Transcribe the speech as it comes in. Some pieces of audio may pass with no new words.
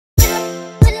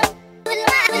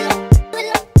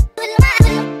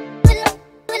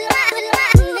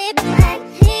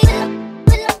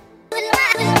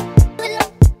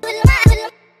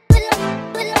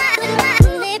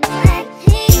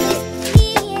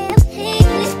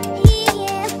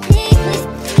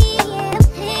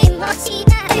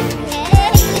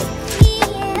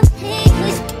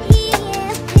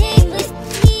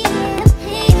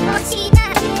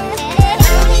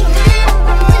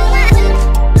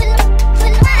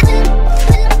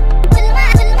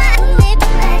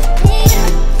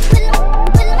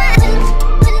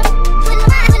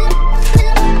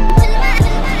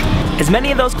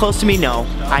those close to me know,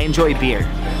 I enjoy beer.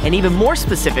 And even more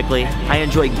specifically, I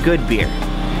enjoy good beer.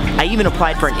 I even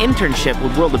applied for an internship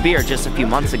with World of Beer just a few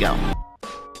months ago.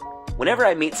 Whenever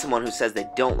I meet someone who says they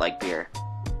don't like beer,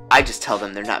 I just tell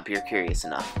them they're not beer curious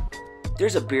enough.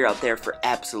 There's a beer out there for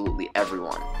absolutely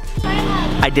everyone.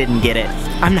 I didn't get it.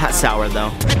 I'm not sour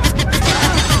though.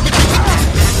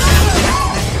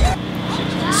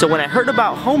 So when I heard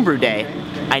about Homebrew Day,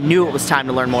 I knew it was time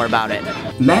to learn more about it.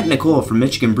 Matt and Nicole from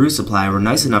Michigan Brew Supply were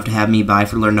nice enough to have me by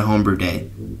for Learn to Homebrew Day.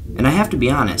 And I have to be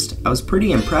honest, I was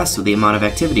pretty impressed with the amount of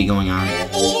activity going on.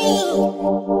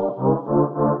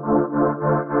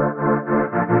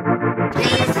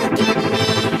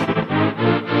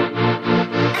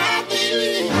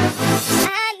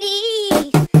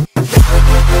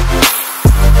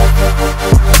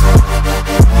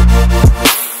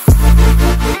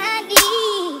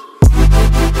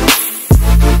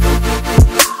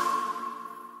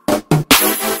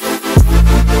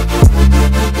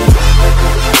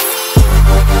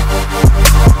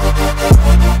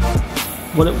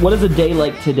 What does a day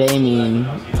like today mean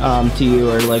to you,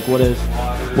 or like what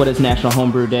is National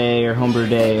Homebrew Day or Homebrew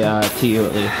Day to you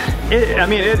at least? I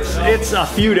mean, it's a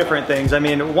few different things. I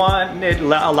mean, one, it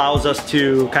allows us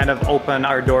to kind of open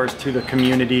our doors to the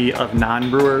community of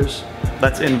non-brewers.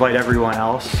 Let's invite everyone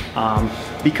else,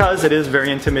 because it is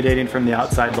very intimidating from the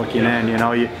outside looking in. You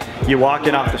know, you walk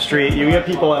in off the street, you get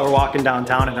people that are walking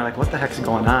downtown and they're like, what the heck's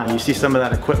going on? You see some of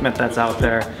that equipment that's out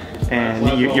there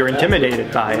and you're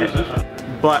intimidated by it.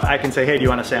 But I can say, hey, do you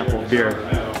want a sample of beer?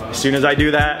 As soon as I do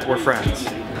that, we're friends.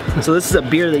 So this is a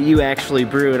beer that you actually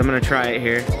brewed. I'm gonna try it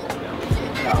here.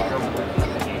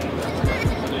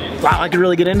 Wow, I could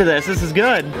really get into this. This is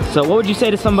good. So what would you say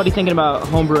to somebody thinking about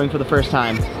homebrewing for the first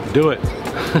time? Do it.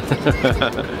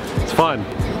 It's fun.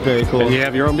 Very cool. And you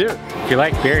have your own beer. If you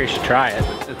like beer, you should try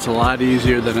it. It's a lot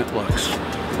easier than it looks.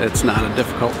 It's not a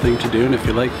difficult thing to do, and if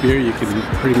you like beer, you can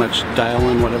pretty much dial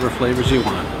in whatever flavors you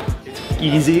want.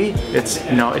 Easy. It's,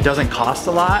 you know, it doesn't cost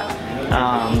a lot.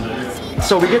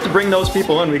 So we get to bring those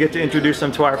people in, we get to introduce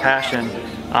them to our passion.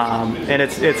 And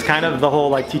it's kind of the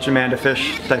whole like teach a man to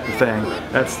fish type of thing.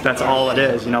 That's all it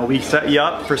is. You know, we set you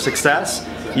up for success,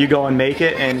 you go and make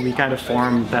it, and we kind of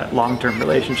form that long-term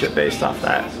relationship based off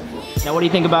that. Now what do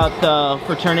you think about the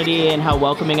fraternity and how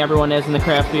welcoming everyone is in the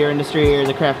craft beer industry or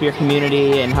the craft beer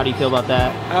community, and how do you feel about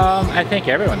that? I think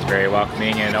everyone's very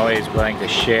welcoming and always willing to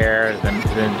share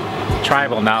the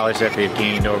tribal knowledge that they've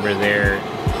gained over their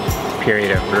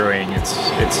period of brewing.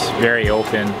 It's very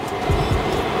open.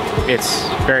 It's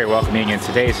very welcoming. In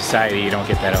today's society, you don't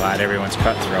get that a lot. Everyone's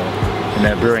cutthroat. In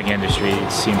the brewing industry,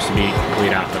 it seems to be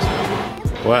complete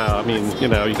opposite. Well, I mean, you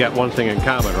know, you got one thing in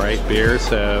common, right? Beer,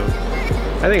 so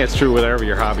I think it's true whatever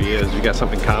your hobby is. You got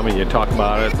something common, you talk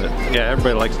about it. But yeah,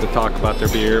 everybody likes to talk about their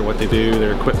beer, what they do,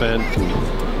 their equipment,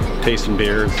 and tasting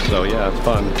beers. So yeah, it's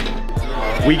fun.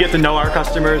 We get to know our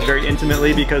customers very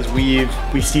intimately because we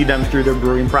see them through their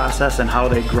brewing process and how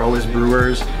they grow as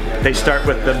brewers. They start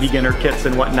with the beginner kits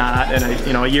and whatnot, and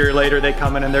a year later they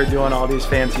come in and they're doing all these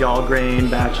fancy all grain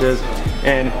batches.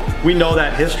 And we know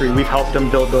that history. We've helped them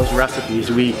build those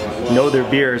recipes. We know their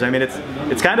beers. I mean,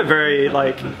 it's kind of very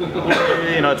like,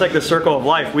 you know, it's like the circle of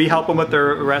life. We help them with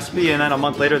their recipe, and then a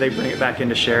month later they bring it back in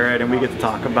to share it, and we get to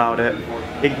talk about it.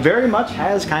 It very much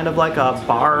has kind of like a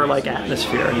bar-like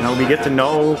atmosphere. You know, we get to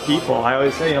know people. I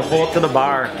always say, you know, pull up to the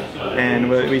bar and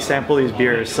we sample these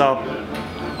beers. So,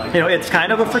 you know, it's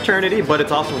kind of a fraternity, but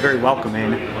it's also very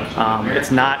welcoming. It's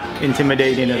not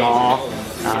intimidating at all.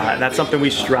 That's something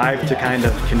we strive to kind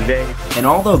of convey. And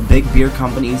although big beer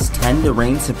companies tend to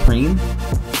reign supreme,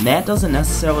 Matt doesn't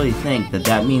necessarily think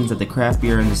that means that the craft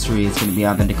beer industry is going to be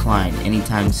on the decline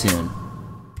anytime soon.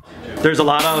 There's a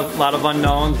lot of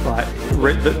unknowns, but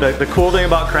the cool thing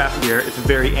about craft beer, it's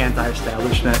very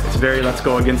anti-establishment. It's very let's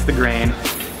go against the grain.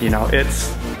 You know,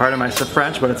 it's, pardon my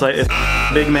French, but it's like it's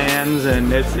big man's, and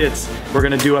we're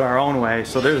gonna do it our own way.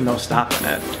 So there's no stopping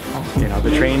it. You know,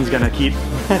 the train's gonna keep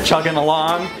chugging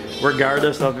along,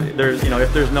 regardless of if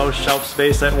there's no shelf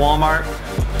space at Walmart.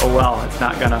 Oh well, it's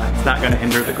not gonna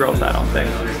hinder the growth, I don't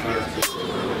think.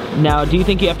 Now, do you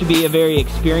think you have to be a very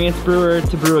experienced brewer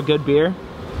to brew a good beer?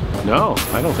 No,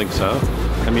 I don't think so.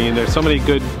 I mean, there's so many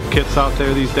good kits out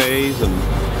there these days, and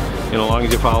you know, as long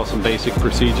as you follow some basic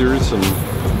procedures and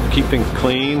keep things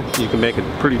clean, you can make a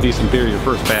pretty decent beer your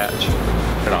first batch.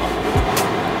 At all.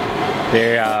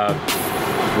 There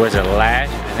was I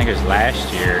think it was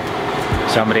last year,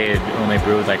 somebody had only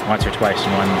brewed like once or twice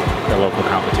and won the local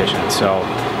competition. So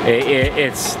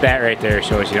it's that right there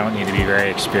shows you don't need to be very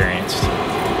experienced.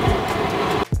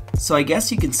 So I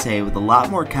guess you could say with a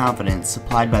lot more confidence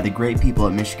supplied by the great people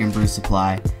at Michigan Brew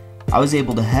Supply I was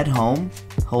able to head home,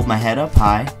 hold my head up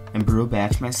high, and brew a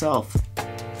batch myself.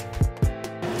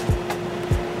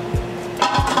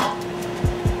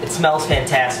 It smells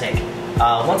fantastic.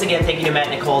 Once again, thank you to Matt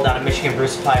and Nicole down at Michigan Brew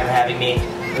Supply for having me.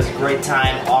 It was a great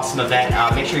time, awesome event.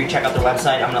 Make sure you check out their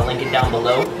website. I'm going to link it down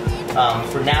below.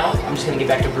 For now, I'm just going to get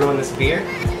back to brewing this beer,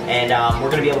 and we're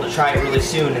going to be able to try it really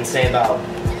soon in, say, about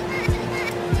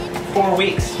 4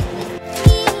 weeks.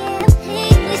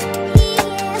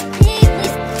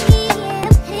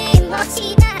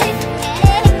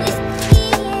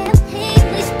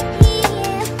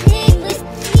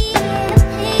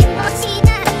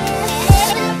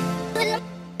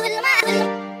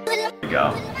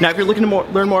 Now, if you're looking to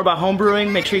learn more about home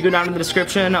brewing, make sure you go down in the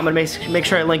description. I'm going to make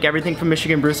sure I link everything from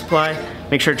Michigan Brew Supply.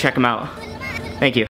 Make sure to check them out. Thank you.